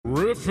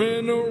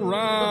Riffing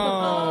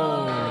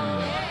Around.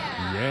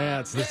 Yeah,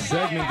 it's the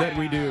segment that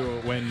we do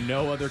when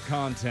no other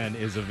content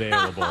is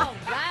available.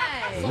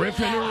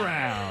 Riffing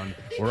Around,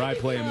 where I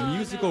play a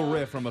musical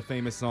riff from a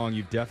famous song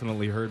you've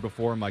definitely heard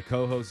before. My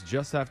co-hosts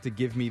just have to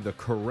give me the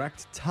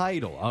correct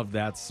title of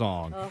that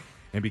song.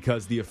 And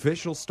because the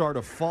official start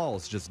of fall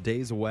is just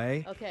days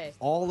away,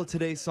 all of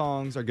today's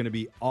songs are going to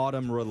be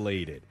autumn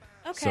related.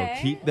 So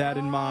keep that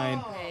in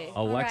mind.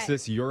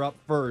 Alexis, you're up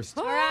first.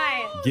 All right.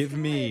 Give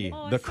me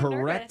the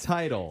correct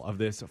title of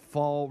this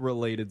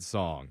fall-related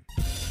song.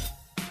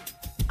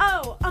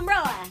 Oh,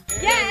 Umbrella.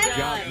 Yes.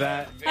 Got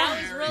that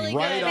That was really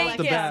right good. off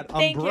the bat.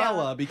 Thank you.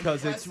 Umbrella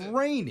because it's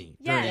rainy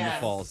during the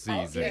fall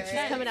season. She's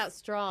coming out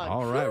strong.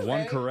 All right,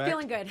 one correct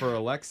Feeling good. for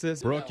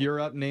Alexis. Brooke, you're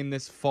up. Name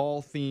this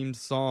fall-themed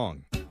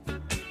song.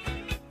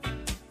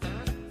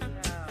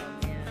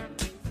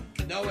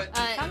 Know it.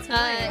 Sounds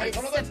familiar. I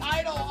don't know the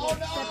title. Oh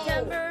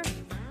no.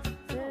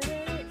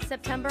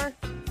 September.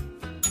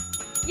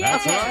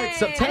 That's right,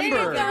 September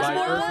there was by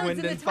more Earth, words Wind,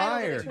 in the and title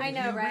Fire. than I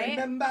know, right?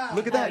 Remember.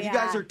 Look at that. Oh, You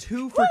guys yeah. are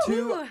 2 for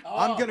 2. Woo!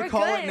 I'm going to We're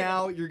call it good.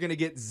 now. You're going to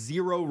get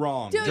 0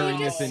 wrong Dude, during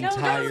you this just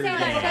entire don't say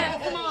that.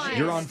 game. Come on.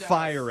 You're on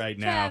fire right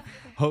now. Jeff.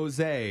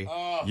 Jose,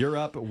 you're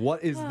up.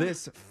 What is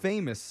this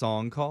famous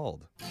song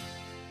called?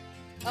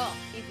 Oh,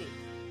 easy.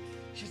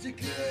 She's a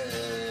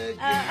good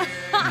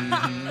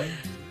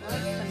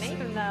What's the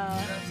name, though?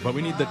 But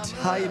we need the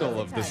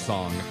title of the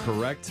song, the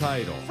correct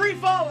title. Free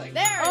Falling.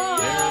 There. Oh.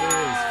 There it is,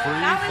 Free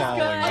That was Falling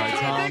good. by I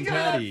Tom think of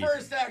that Petty.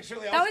 first,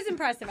 actually. That was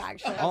impressive,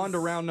 actually. On to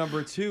round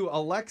number 2.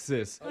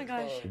 Alexis, Oh, my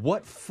gosh.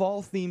 what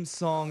fall-themed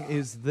song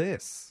is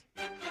this?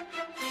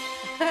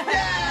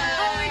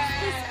 Oh,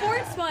 it's the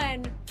sports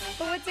one.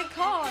 But what's it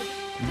called?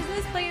 Doesn't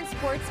this play in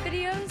sports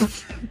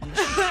videos?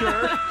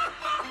 Sure.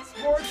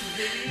 Sports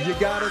video. You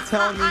gotta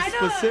tell me I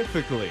don't-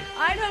 specifically.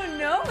 I don't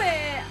know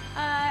it.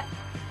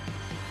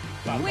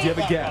 Do you have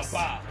a guess?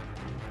 I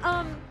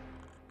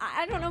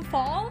don't know.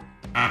 Fall?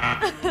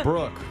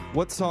 Brooke,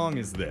 what song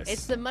is this?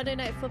 It's the Monday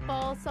Night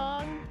Football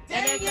song.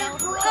 Dang it, NFL.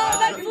 bro. Oh,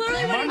 that's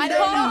literally what Monday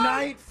it's called.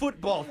 Night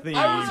Football theme.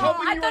 I was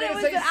hoping I you thought were it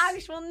gonna was say the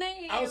actual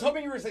name. I was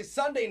hoping you were going to say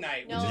Sunday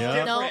night. No, Which is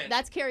Yeah. no, different.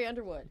 that's Carrie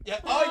Underwood. Yeah.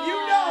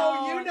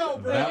 Oh, you know,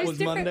 bro. That There's was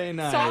different Monday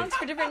night. songs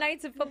for different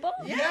nights of football?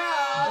 Yeah.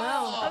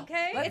 Wow.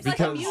 Okay. It's like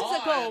a Because-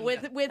 musical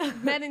with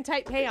men in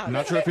tight pants. I'm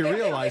not sure if you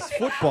realize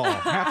football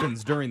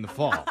happens during the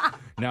fall.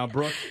 Now,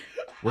 Brooke,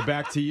 we're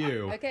back to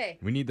you. Okay.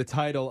 We need the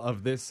title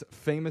of this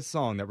famous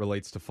song that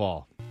relates to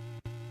fall.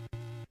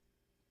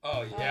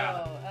 Oh,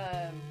 yeah. Oh,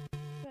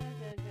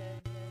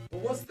 But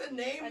what's the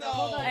name, though?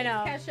 hold on. I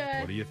know. Kesha.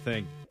 What do you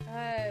think?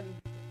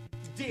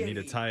 Diddy. We need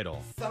a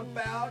title. Something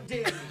about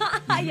Diddy.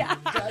 Yeah.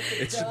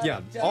 It's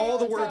all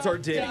the words are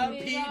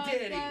Diddy. P.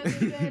 Diddy.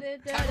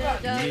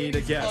 You need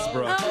a guess,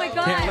 Brooke. Oh, my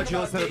God. Can't let you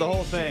listen to the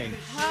whole thing.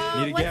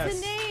 Need a What's guess.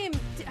 the name?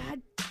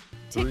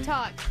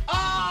 TikTok.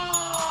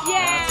 Oh!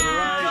 Yeah. That's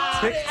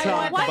right.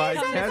 TikTok Why by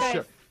is that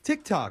Kesha.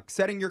 TikTok,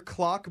 setting your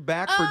clock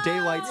back for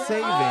daylight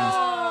savings.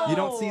 You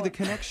don't see the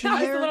connection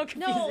That was a there? little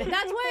confusing. No,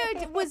 that's why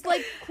I was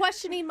like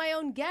questioning my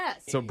own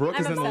guess. So Brooke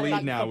I'm is in the upset lead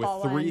about now with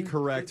football 3 one.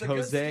 correct. It's a good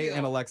Jose steal.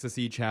 and Alexis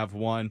each have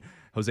 1.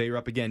 Jose, you're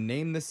up again.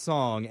 Name this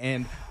song,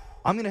 and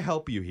I'm going to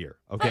help you here,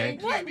 okay?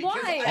 Thank you, What? because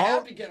Why? I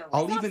have to get it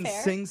I'll wrong. even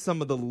fair. sing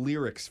some of the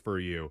lyrics for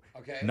you.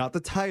 Okay. Not the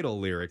title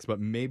lyrics, but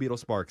maybe it'll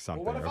spark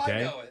something, Well, what if okay?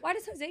 I know it? Why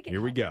does Jose get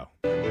Here we go.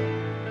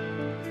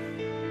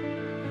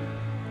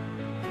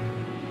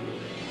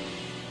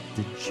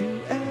 Did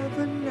you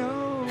ever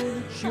know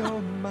that you're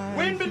my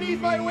Wind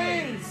beneath my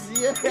wings. Why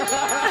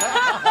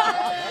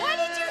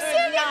did you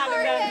sing it for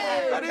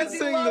him? I didn't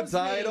sing the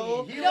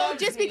title. No,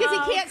 just because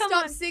Oh, he can't come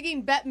stop on.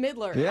 singing Bette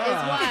Midler. Yeah. Is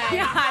why.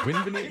 Yeah.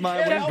 Wind beneath my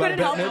Yeah, wings by couldn't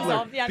Bette help Midler.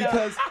 himself. Yeah, no.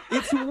 Because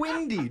it's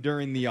windy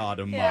during the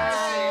autumn months.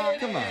 Yeah.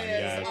 Come on,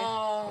 guys.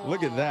 Oh.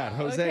 Look at that.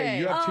 Jose, Okay.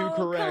 you have 2 Oh,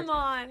 correct. come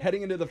on.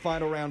 Heading into the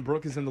final round,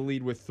 Brooke is in the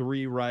lead with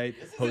 3 right.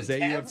 is Jose,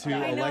 you have intense, 2.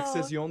 guys. I know.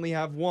 Alexis, you only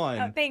have 1.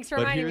 Oh, thanks for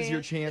But reminding here's me.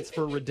 your chance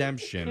for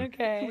redemption.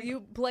 Okay. Will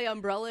you play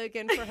Umbrella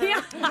again for her?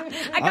 Yeah.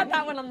 I got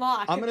that one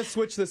unlocked. I'm going to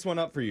switch this one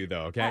up for you,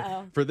 though, okay?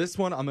 Uh-oh. For this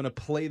one, I'm going to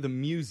play the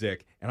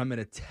music, and I'm going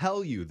to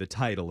tell you the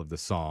title of the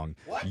song.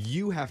 What?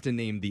 You have to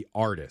name the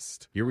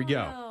artist. Here we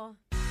go. Oh.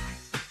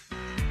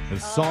 The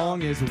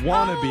song is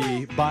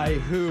Wannabe by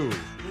who? This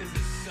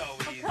is so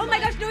easy. Oh my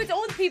gosh, no, it's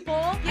old people.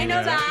 I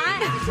know Yeah.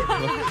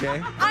 that.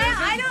 Okay.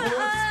 I Brooke's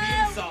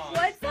theme don't song.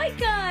 what's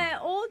like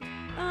old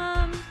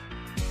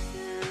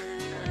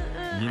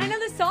I know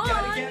the song.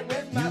 Gotta get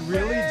with my You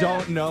really friend.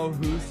 don't know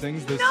who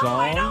sings this No, song?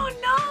 I don't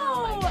know.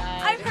 Oh my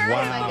God. I've heard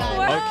my it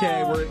God.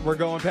 before. Okay, we're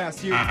going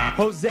past you.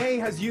 Jose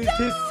has used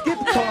his skip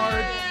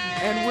card,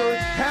 and we're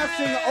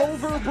passing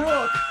over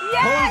Brooke.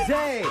 Yes!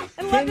 Jose, I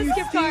love can the you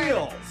skip card.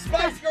 steal?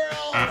 Spice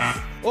Girls.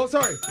 Oh,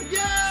 sorry.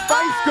 Yeah.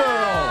 Spice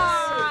Girls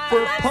for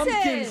Alexis,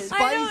 pumpkin I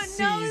spice don't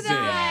know season.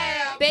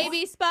 that.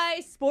 Baby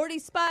Spice, Sporty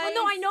Spice. Well,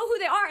 no, I know who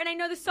they are, and I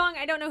know the song.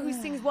 I don't know who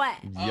sings what.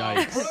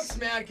 Yikes. Brooke's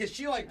mad because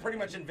she like pretty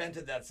much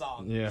invented that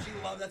song. Yeah.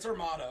 That's her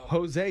motto.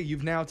 Jose,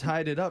 you've now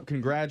tied it up.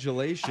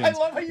 Congratulations. I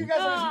love how you guys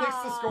always mix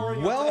the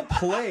scoring. Well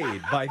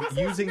played by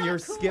using your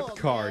so skip cool,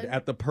 card man.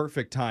 at the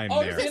perfect time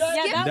Oh, there. did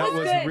I? Yeah, That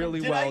was good. really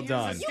Did I well use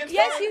done. a skip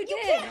Yes, card? you You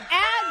did. can't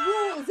add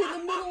rules in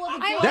the middle of a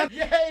game. That-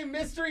 Yay,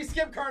 mystery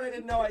skip card I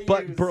didn't know I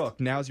But used. Brooke,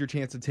 now's your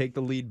chance to take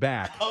the lead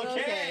back.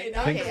 Okay.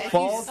 now Think I can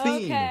fall use-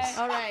 themes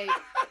All right.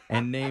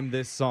 and name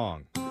this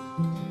song. Oh,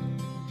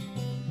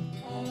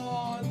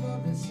 I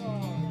love this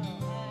song.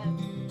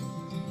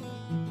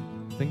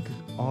 Think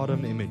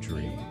autumn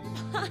imagery.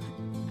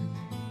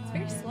 It's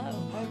very slow.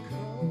 I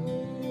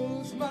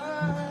close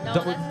my No,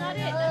 Don't- that's not it.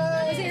 That's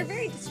not Listen, it. you're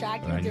very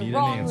distracting I with your need an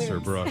wrong answer,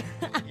 lyrics. Brooke.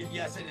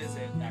 Yes, it is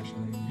it, actually.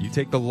 You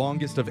take the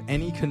longest of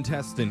any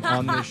contestant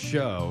on this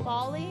show.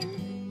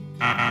 Falling.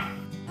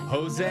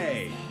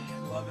 Jose,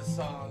 I love this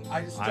song.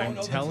 I just don't I'm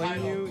know the telling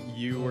title. you,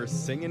 you were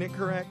singing it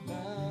correct.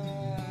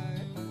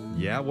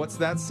 Yeah, what's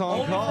that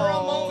song Only for a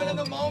called? moment and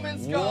the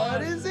moment's gone.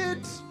 What is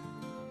it?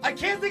 I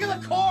can't think of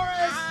the chorus.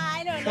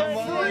 I don't Come know.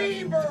 on.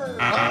 Free bird.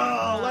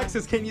 Oh,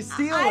 Alexis, can you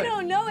steal I it?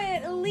 don't know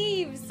it.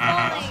 Leaves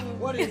falling.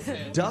 What is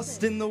it?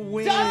 Dust in the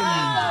Wind Dust in the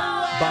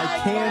Wind! by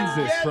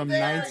Kansas Get from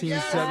there,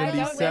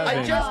 1977. I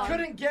Seven. just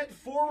couldn't get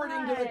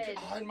forwarding to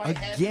the in my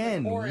head to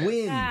Again, the chorus.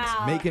 wind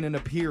Wow. making an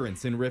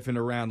appearance in Riffing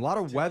Around. A lot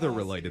of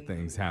weather-related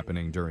things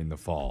happening during the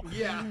fall.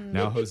 Yeah.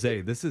 Now,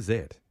 Jose, this is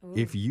it.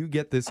 If you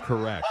get this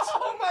correct,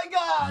 Oh my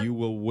God. you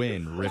will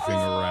win Riffing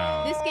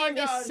Around. This game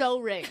my is gosh. so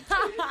rigged.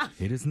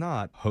 It is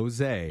not.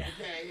 Jose,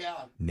 Okay,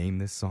 yeah. name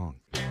this song.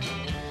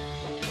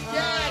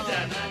 Yeah.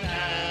 Da, da,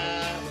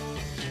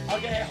 da.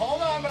 Okay,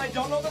 hold on, but I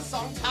don't know the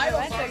song title.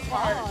 What's so it it's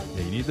hard. called?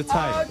 Yeah, you need the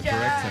title, the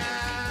correct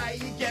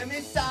Okay, you give me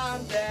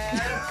something.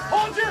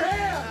 Hold your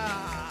hand.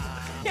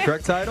 title.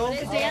 Correct title?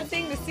 The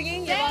dancing, the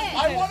singing. Dang.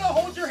 I want to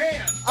hold your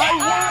hand. I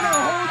want to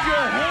hold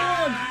your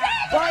hand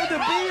by the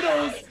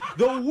Beatles.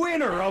 The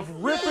winner of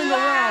Ripping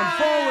Around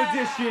Fall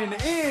Edition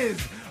is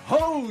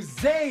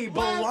Jose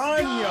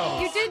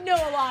Bolaño. You did know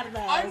a lot of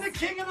those. I'm the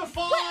king of the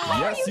fall.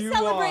 Yes, you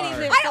celebrating are.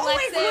 this? I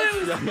always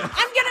lose.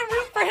 I'm gonna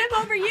root for him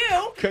over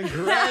you.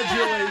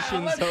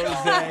 Congratulations, Let's go.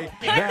 Jose.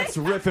 That's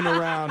Riffing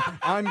Around.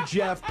 I'm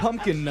Jeff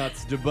Pumpkin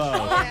Nuts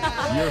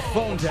DeBoe. Your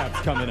phone tap's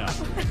coming up.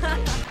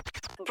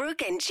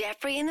 Brooke and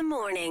Jeffrey in the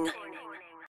morning.